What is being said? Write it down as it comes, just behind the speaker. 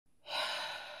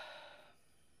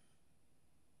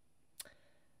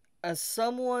As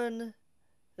someone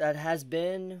that has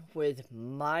been with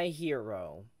my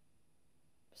hero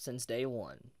since day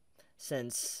one,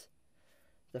 since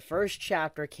the first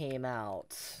chapter came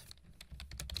out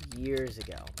years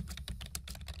ago,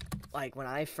 like when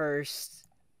I first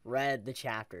read the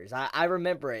chapters, I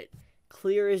remember it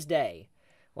clear as day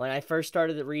when I first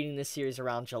started reading this series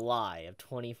around July of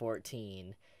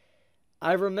 2014.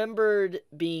 I remembered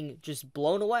being just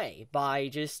blown away by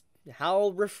just how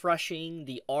refreshing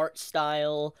the art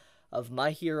style of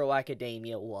My Hero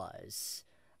Academia was.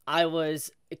 I was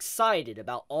excited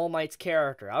about All Might's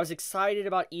character. I was excited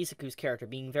about Izuku's character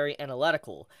being very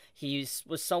analytical. He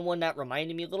was someone that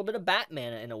reminded me a little bit of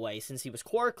Batman in a way, since he was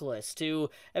quirkless, to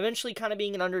eventually kind of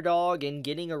being an underdog and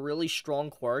getting a really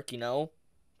strong quirk,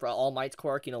 for All Might's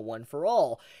quirk, one for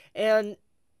all. And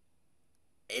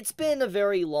it's been a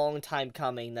very long time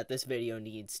coming that this video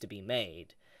needs to be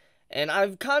made. And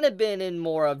I've kind of been in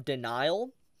more of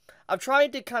denial. I've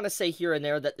tried to kind of say here and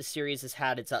there that the series has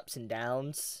had its ups and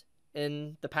downs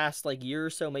in the past, year or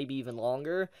so, maybe even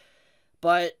longer.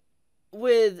 But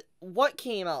with what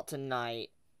came out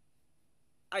tonight,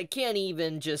 I can't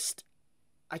even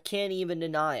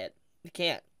deny it. I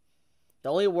can't. The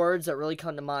only words that really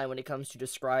come to mind when it comes to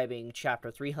describing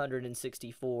chapter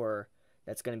 364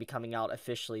 that's going to be coming out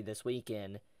officially this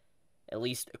weekend, at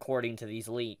least according to these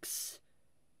leaks,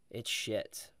 it's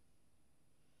shit.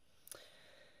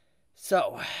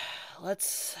 So,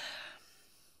 let's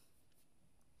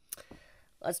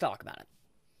talk about it.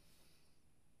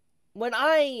 When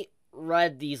I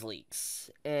read these leaks,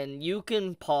 and you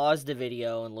can pause the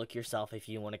video and look yourself if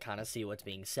you want to kind of see what's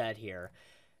being said here,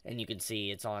 and you can see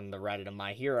it's on the Reddit of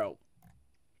My Hero.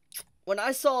 When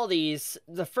I saw these,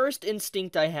 the first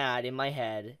instinct I had in my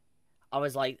head, I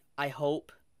was like, I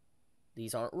hope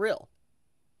these aren't real.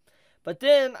 But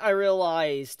then I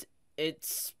realized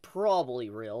it's probably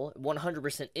real.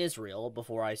 100% is real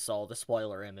before I saw the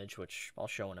spoiler image, which I'll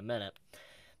show in a minute.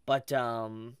 But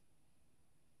I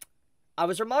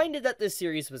was reminded that this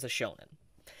series was a shonen.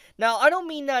 Now, I don't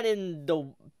mean that in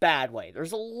the bad way.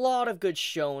 There's a lot of good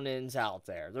shonens out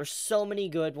there. There's so many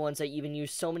good ones that even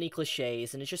use so many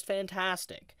cliches, and it's just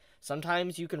fantastic.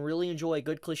 Sometimes you can really enjoy a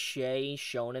good cliche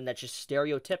shonen that's just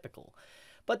stereotypical.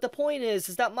 But the point is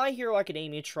that My Hero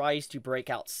Academia tries to break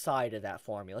outside of that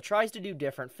formula, tries to do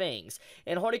different things.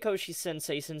 And Horikoshi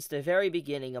Sensei, since the very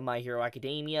beginning of My Hero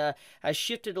Academia, has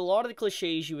shifted a lot of the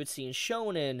cliches you would see in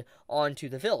shonen onto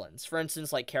the villains. For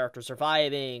instance, like character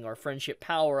surviving, or friendship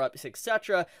power-ups,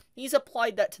 etc. He's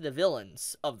applied that to the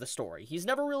villains of the story. He's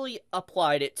never really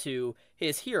applied it to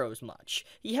his heroes much.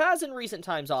 He has in recent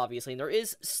times, obviously, and there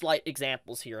is slight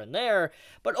examples here and there,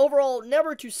 but overall,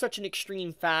 never to such an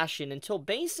extreme fashion until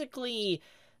basically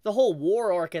the whole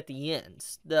war arc at the end.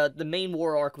 The main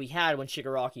war arc we had when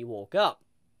Shigaraki woke up.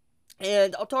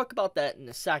 And I'll talk about that in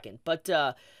a second, but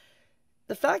the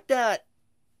fact that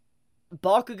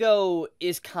Bakugo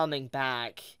is coming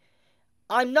back,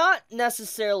 I'm not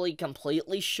necessarily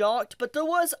completely shocked, but there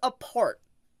was a part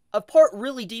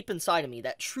really deep inside of me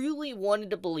that truly wanted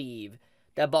to believe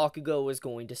that Bakugo was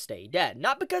going to stay dead.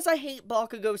 Not because I hate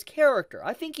Bakugo's character.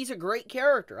 I think he's a great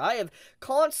character. I have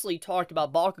constantly talked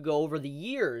about Bakugo over the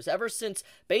years, ever since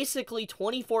basically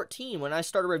 2014 when I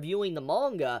started reviewing the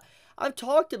manga. I've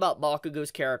talked about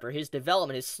Bakugo's character, his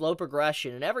development, his slow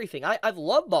progression, and everything. I've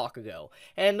loved Bakugo,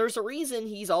 and there's a reason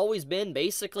he's always been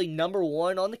basically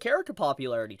 #1 on the character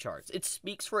popularity charts. It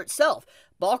speaks for itself.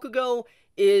 Bakugo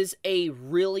is a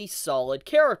really solid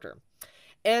character.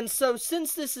 And so,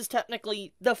 since this is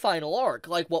technically the final arc,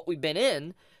 like what we've been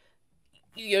in,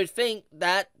 you'd think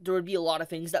that there would be a lot of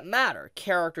things that matter.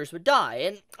 Characters would die,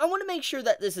 and I want to make sure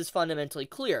that this is fundamentally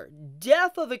clear.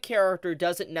 Death of a character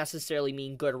doesn't necessarily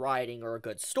mean good writing or a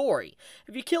good story.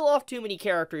 If you kill off too many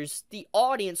characters, the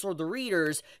audience or the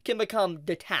readers can become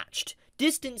detached,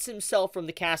 distance himself from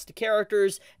the cast of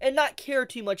characters, and not care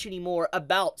too much anymore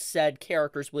about said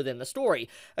characters within the story.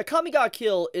 A Kami Ga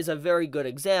Kill is a very good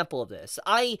example of this.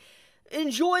 I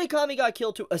enjoy Kami Ga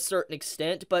Kill to a certain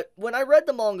extent, but when I read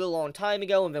the manga a long time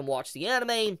ago and then watched the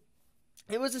anime,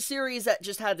 it was a series that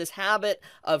just had this habit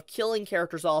of killing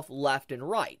characters off left and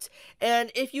right.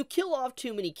 And if you kill off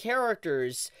too many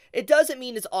characters, it doesn't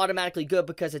mean it's automatically good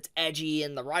because it's edgy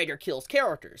and the writer kills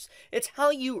characters. It's how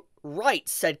you write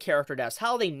said character deaths,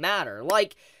 how they matter.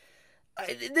 Like,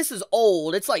 this is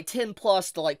old. It's like 10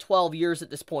 plus to like 12 years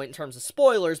at this point in terms of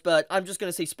spoilers, but I'm just going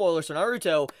to say spoilers for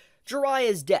Naruto.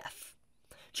 Jiraiya's death.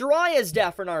 Jiraiya's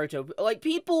death for Naruto. Like,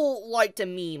 people like to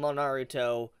meme on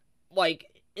Naruto, like,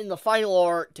 in the final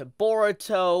arc to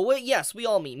Boruto. Well, yes, we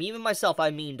all meme. Even myself,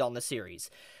 I memed on the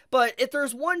series. But if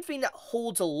there's one thing that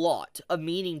holds a lot of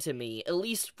meaning to me, at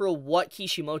least for what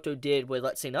Kishimoto did with,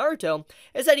 let's say, Naruto,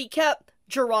 is that he kept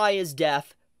Jiraiya's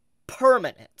death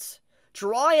permanent.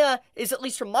 Jiraiya is, at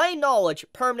least from my knowledge,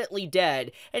 permanently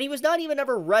dead, and he was not even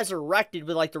ever resurrected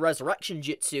with, like, the resurrection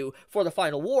jutsu for the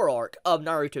final war arc of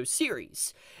Naruto's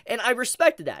series. And I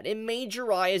respected that. It made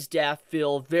Jiraiya's death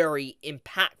feel very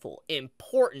impactful,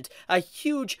 important, a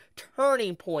huge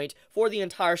turning point for the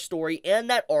entire story and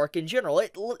that arc in general.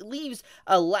 It leaves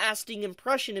a lasting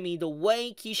impression to me the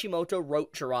way Kishimoto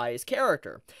wrote Jiraiya's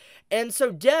character. And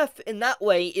so death, in that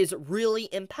way, is really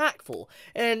impactful.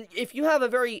 And if you have a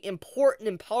very important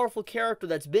and powerful character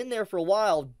that's been there for a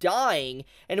while dying,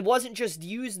 and it wasn't just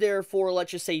used there for,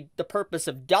 let's just say, the purpose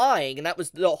of dying, and that was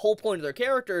the whole point of their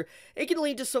character, it can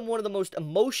lead to some one of the most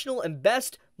emotional and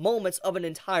best moments of an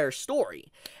entire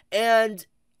story. And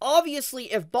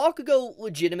obviously, if Bakugo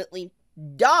legitimately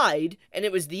died, and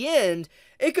it was the end,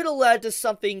 it could have led to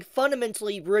something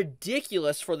fundamentally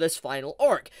ridiculous for this final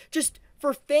arc. Just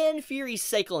for fan theory's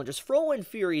sake alone, just throwing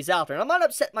theories out there. And I'm not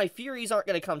upset my theories aren't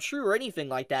going to come true or anything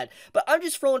like that, but I'm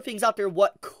just throwing things out there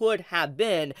what could have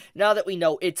been, now that we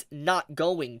know it's not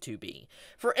going to be.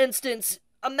 For instance,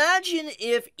 imagine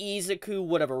if Izuku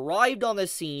would have arrived on the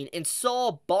scene and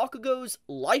saw Bakugo's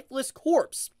lifeless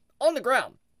corpse on the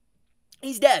ground.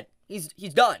 He's dead. He's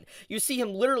done. You see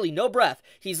him literally, no breath.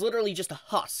 He's literally just a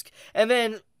husk. And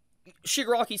then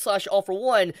Shigaraki / All For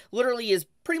One literally is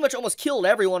pretty much almost killed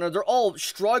everyone, or they're all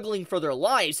struggling for their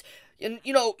lives. And,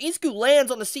 you know, Izuku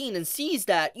lands on the scene and sees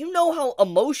that. You know how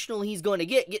emotional he's going to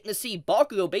get, getting to see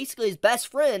Bakugo, basically his best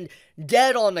friend,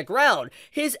 dead on the ground.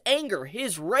 His anger,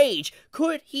 his rage,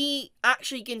 could he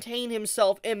actually contain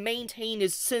himself and maintain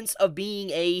his sense of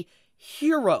being a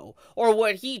hero? Or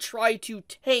would he try to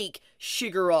take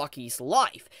Shigaraki's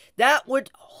life? That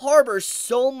would harbor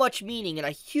so much meaning and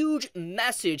a huge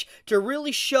message to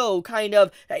really show kind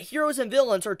of that heroes and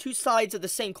villains are two sides of the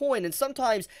same coin, and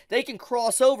sometimes they can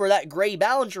cross over that gray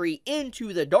boundary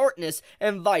into the darkness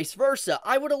and vice versa.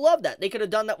 I would have loved that. They could have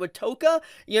done that with Toga,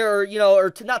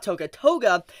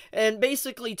 Toga, and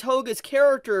basically Toga's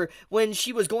character when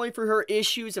she was going through her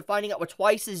issues of finding out with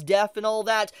Twice's death and all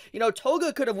that. You know,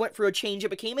 Toga could have went through a change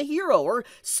and became a hero or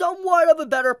somewhat of a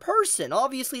better person.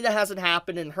 Obviously that hasn't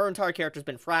happened, and her entire character's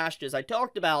been thrashed, as I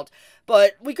talked about,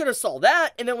 but we could have saw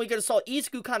that, and then we could have saw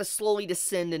Izuku kind of slowly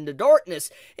descend into darkness,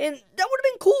 and that would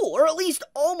have been cool, or at least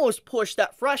almost push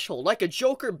that threshold, like a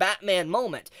Joker-Batman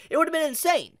moment. It would have been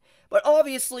insane. But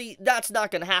obviously, that's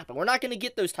not going to happen. We're not going to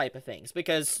get those type of things,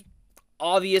 because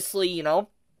obviously, you know,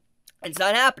 it's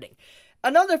not happening.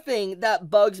 Another thing that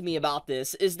bugs me about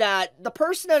this is that the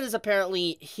person that is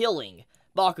apparently healing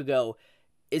Bakugo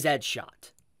is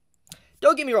Edgeshot.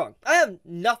 Don't get me wrong, I have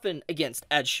nothing against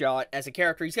Edgeshot as a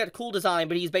character. He's got a cool design,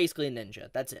 but he's basically a ninja.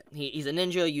 That's it. He's a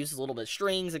ninja, uses a little bit of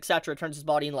strings, etc., turns his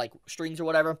body into, like, strings or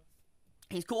whatever.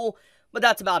 He's cool, but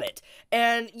that's about it.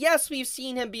 And yes, we've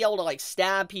seen him be able to, like,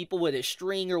 stab people with his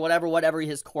string or whatever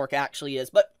his quirk actually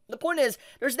is. But the point is,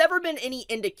 there's never been any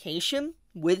indication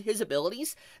with his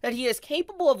abilities that he is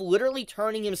capable of literally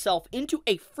turning himself into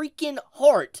a freaking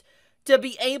heart to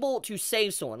be able to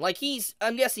save someone. Like, he's,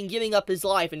 I'm guessing, giving up his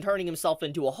life and turning himself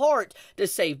into a heart to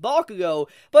save Bakugo,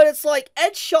 but it's like,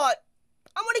 Edgeshot,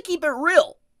 I'm gonna keep it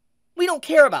real. We don't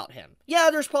care about him. Yeah,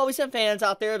 there's probably some fans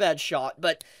out there of Edgeshot,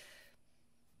 but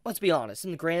let's be honest, in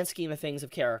the grand scheme of things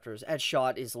of characters,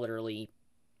 Edgeshot is literally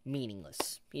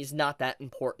meaningless. He's not that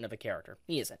important of a character.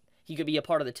 He isn't. He could be a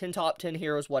part of the 10 top 10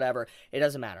 heroes, whatever. It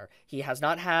doesn't matter. He has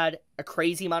not had a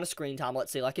crazy amount of screen time,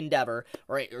 let's say like Endeavor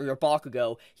or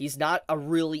Bakugo. He's not a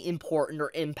really important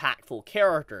or impactful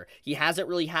character. He hasn't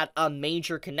really had a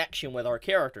major connection with our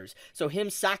characters. So him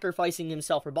sacrificing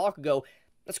himself for Bakugo,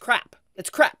 that's crap.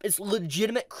 It's crap. It's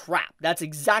legitimate crap. That's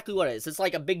exactly what it is. It's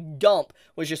like a big dump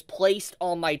was just placed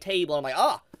on my table. And I'm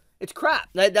like, it's crap.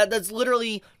 That's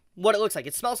literally what it looks like.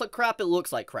 It smells like crap. It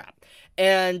looks like crap.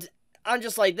 And I'm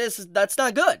just like, that's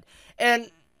not good.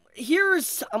 And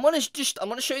here's, I'm gonna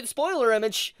show you the spoiler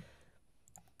image.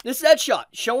 This is Edgeshot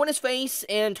showing his face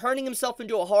and turning himself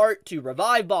into a heart to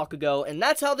revive Bakugo, and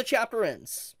that's how the chapter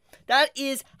ends. That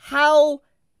is how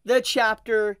the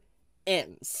chapter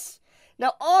ends.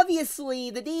 Now,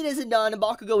 obviously, the deed isn't done, and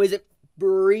Bakugo isn't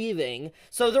breathing.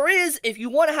 So there is, if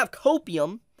you want to have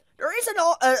copium, there is even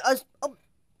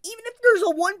if there's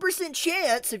a 1%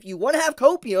 chance, if you want to have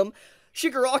copium,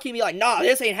 Shigaraki can be like, nah,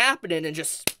 this ain't happening, and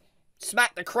just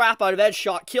smack the crap out of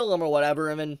Edgeshot, kill him or whatever,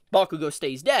 and then Bakugo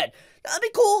stays dead. That'd be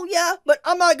cool, yeah, but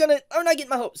I'm not getting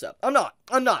my hopes up. I'm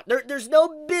not. There's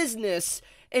no business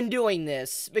in doing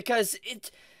this, because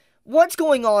what's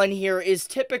going on here is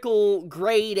typical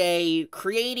grade A,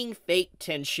 creating fake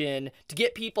tension to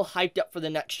get people hyped up for the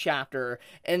next chapter,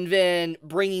 and then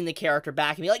bringing the character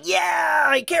back and be like,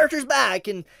 yeah, character's back,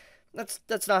 and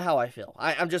that's not how I feel.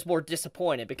 I'm just more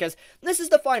disappointed, because this is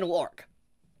the final arc.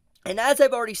 And as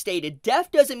I've already stated,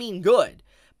 death doesn't mean good,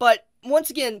 but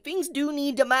once again, things do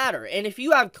need to matter, and if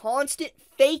you have constant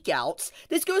fake outs,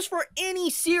 this goes for any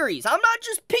series. I'm not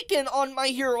just picking on My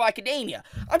Hero Academia.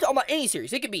 I'm talking about any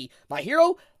series. It could be My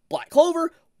Hero, Black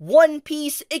Clover, One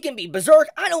Piece, it can be Berserk,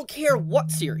 I don't care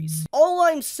what series. All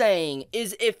I'm saying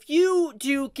is if you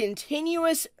do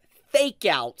continuous fake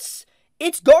outs,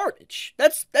 it's garbage.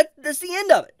 That's the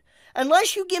end of it.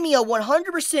 Unless you give me a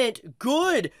 100%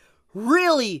 good,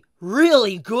 really,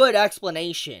 really good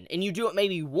explanation, and you do it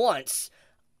maybe once,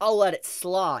 I'll let it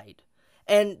slide.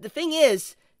 And the thing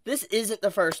is, this isn't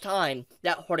the first time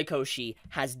that Horikoshi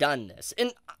has done this.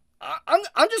 And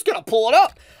I'm just gonna pull it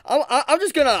up. I'm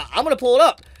gonna pull it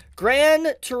up. Gran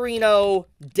Torino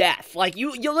death. Like,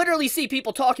 you literally see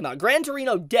people talking about it. Gran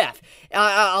Torino death.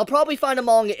 I'll probably find a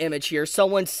manga image here,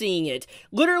 someone seeing it.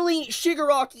 Literally,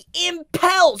 Shigaraki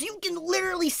impels. You can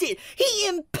literally see it. He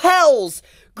impels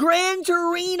Gran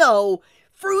Torino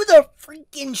through the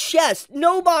freaking chest.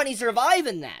 Nobody's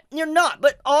surviving that. You're not.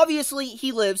 But obviously,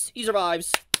 he lives. He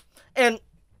survives. And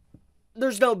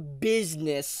there's no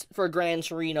business for Gran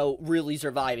Torino really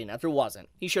surviving that. There wasn't.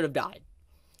 He should have died.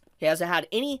 He hasn't had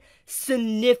any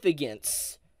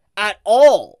significance at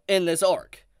all in this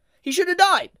arc. He should have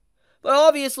died. But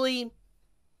obviously,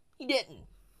 he didn't.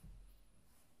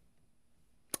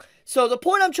 So the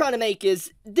point I'm trying to make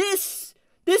is this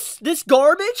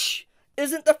garbage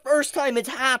isn't the first time it's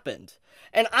happened.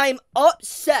 And I'm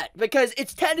upset because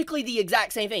it's technically the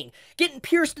exact same thing. Getting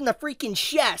pierced in the freaking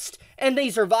chest and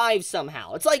they survive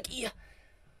somehow. It's like, yeah.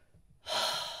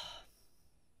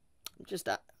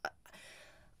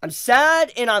 I'm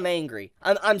sad and I'm angry.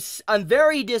 I'm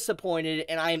very disappointed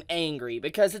and I'm angry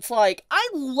because it's like, I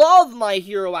love My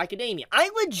Hero Academia. I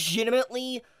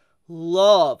legitimately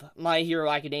love My Hero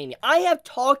Academia. I have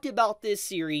talked about this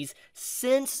series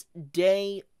since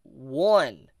day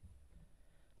one.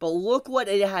 But look what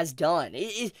it has done.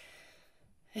 It's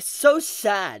so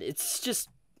sad. It's just,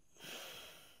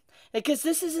 because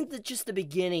this isn't just the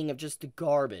beginning of just the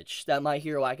garbage that My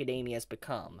Hero Academia has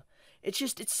become. It's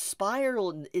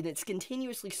spiraled, and it's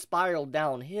continuously spiraled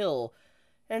downhill,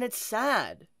 and it's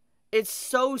sad. It's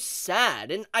so sad,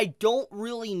 and I don't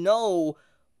really know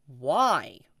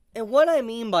why. And what I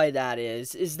mean by that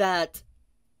is that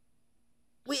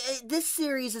this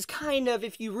series is kind of,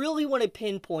 if you really want to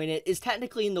pinpoint it, is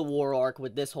technically in the war arc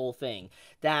with this whole thing.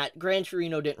 That Gran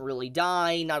Torino didn't really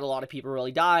die, not a lot of people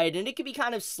really died, and it could be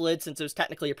kind of slid since it was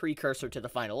technically a precursor to the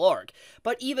final arc.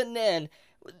 But even then,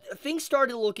 things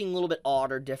started looking a little bit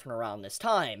odd or different around this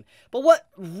time. But what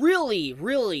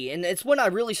really, and it's when I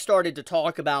really started to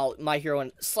talk about My Hero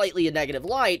in slightly a negative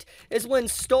light, is when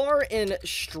Star and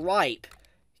Stripe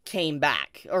came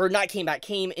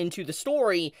into the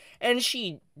story, and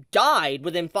she died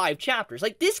within 5 chapters.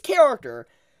 Like, this character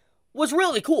was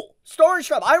really cool. Star and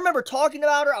Stripe, I remember talking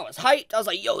about her, I was hyped, I was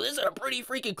like, yo, this is a pretty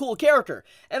freaking cool character.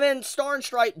 And then Star and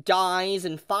Stripe dies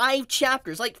in 5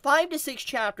 chapters, like 5 to 6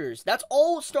 chapters. That's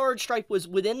all Star and Stripe was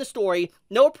within the story,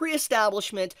 no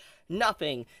pre-establishment,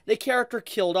 nothing. The character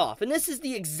killed off. And this is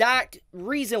the exact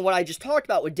reason what I just talked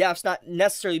about with deaths not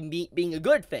necessarily being a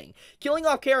good thing. Killing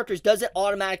off characters doesn't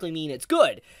automatically mean it's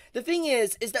good. The thing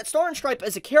is that Star and Stripe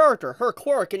as a character, her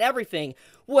quirk and everything,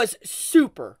 was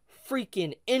super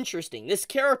freaking interesting. This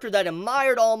character that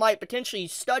admired All Might, potentially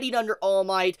studied under All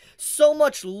Might, so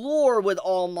much lore with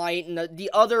All Might and the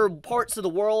other parts of the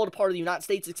world, part of the United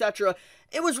States, etc.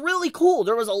 It was really cool.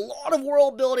 There was a lot of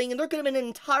world building, and there could have been an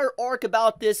entire arc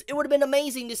about this. It would have been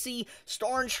amazing to see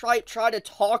Star and Stripe try to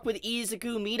talk with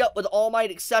Izuku, meet up with All Might,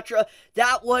 etc.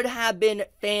 That would have been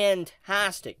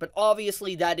fantastic. But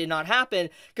obviously that did not happen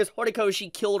because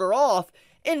Horikoshi killed her off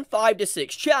in 5 to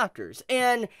 6 chapters.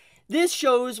 And this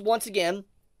shows, once again,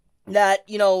 that,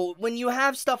 you know, when you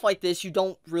have stuff like this, you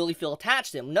don't really feel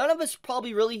attached to them. None of us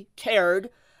probably really cared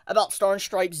about Star and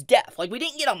Stripe's death. Like, we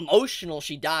didn't get emotional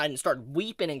she died and started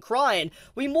weeping and crying.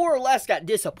 We more or less got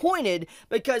disappointed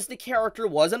because the character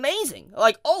was amazing.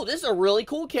 Like, oh, this is a really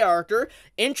cool character,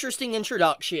 interesting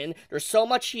introduction, there's so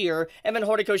much here, and then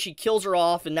Horikoshi kills her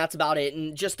off, and that's about it,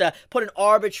 and just put an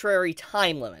arbitrary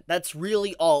time limit. That's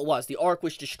really all it was. The arc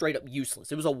was just straight up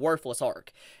useless. It was a worthless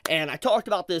arc. And I talked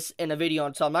about this in a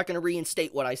video, so I'm not going to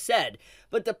reinstate what I said.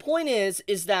 But the point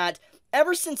is that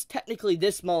ever since technically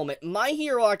this moment, My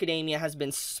Hero Academia has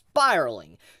been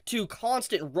spiraling to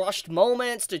constant rushed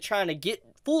moments, to trying to get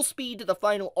full speed to the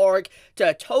final arc,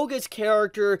 to Toga's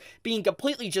character being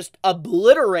completely just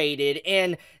obliterated,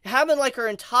 and having like her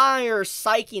entire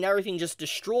psyche and everything just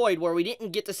destroyed, where we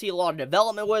didn't get to see a lot of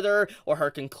development with her, or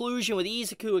her conclusion with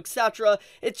Izuku, etc.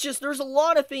 It's just, there's a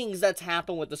lot of things that's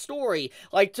happened with the story,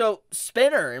 like to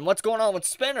Spinner, and what's going on with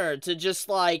Spinner, to just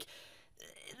like,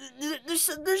 there's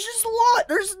just a lot.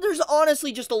 There's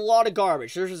honestly just a lot of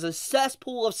garbage. There's a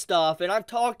cesspool of stuff, and I've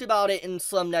talked about it in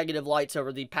some negative lights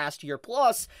over the past year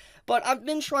plus, but I've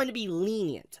been trying to be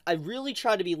lenient. I really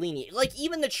tried to be lenient. Like,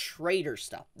 even the traitor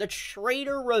stuff. The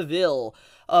traitor reveal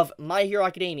of My Hero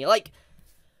Academia. Like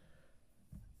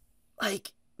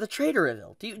the traitor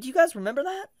reveal. Do you guys remember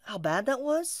that? How bad that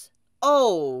was?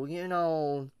 Oh, you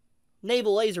know,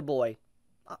 Naval Laser Boy.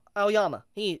 Aoyama.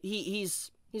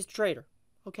 He's a traitor.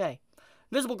 Okay.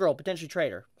 Invisible Girl, potentially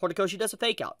traitor. Horikoshi does a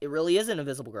fake out. It really isn't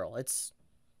Invisible Girl. It's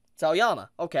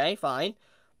Aoyama. Okay, fine.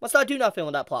 Let's not do nothing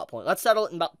with that plot point. Let's settle it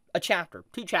in about a chapter.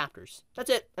 2 chapters. That's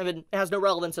it. I mean, it has no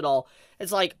relevance at all.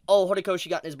 It's like, oh,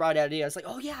 Horikoshi got in his bright idea. It's like,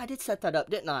 oh yeah, I did set that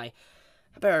up, didn't I?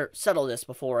 I better settle this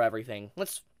before everything.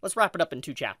 Let's wrap it up in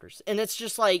 2 chapters. And it's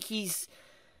just like, he's...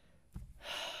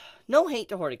 No hate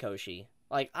to Horikoshi.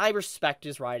 Like, I respect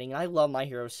his writing. I love My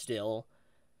Hero still.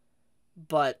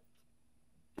 But...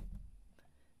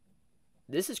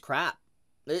 this is crap.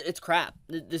 It's crap.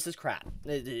 This is crap.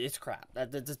 It's crap.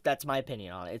 That's my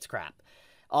opinion on it. It's crap.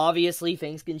 Obviously,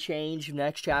 things can change if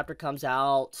next chapter comes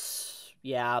out.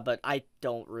 Yeah, but I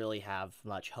don't really have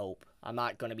much hope. I'm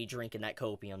not going to be drinking that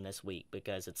copium this week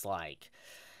because it's like...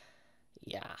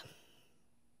 yeah.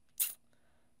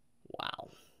 Wow.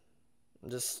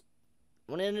 Just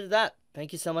want to end it at that.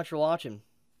 Thank you so much for watching.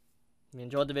 If you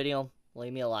enjoyed the video,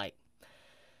 leave me a like.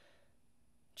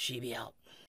 Chibi out.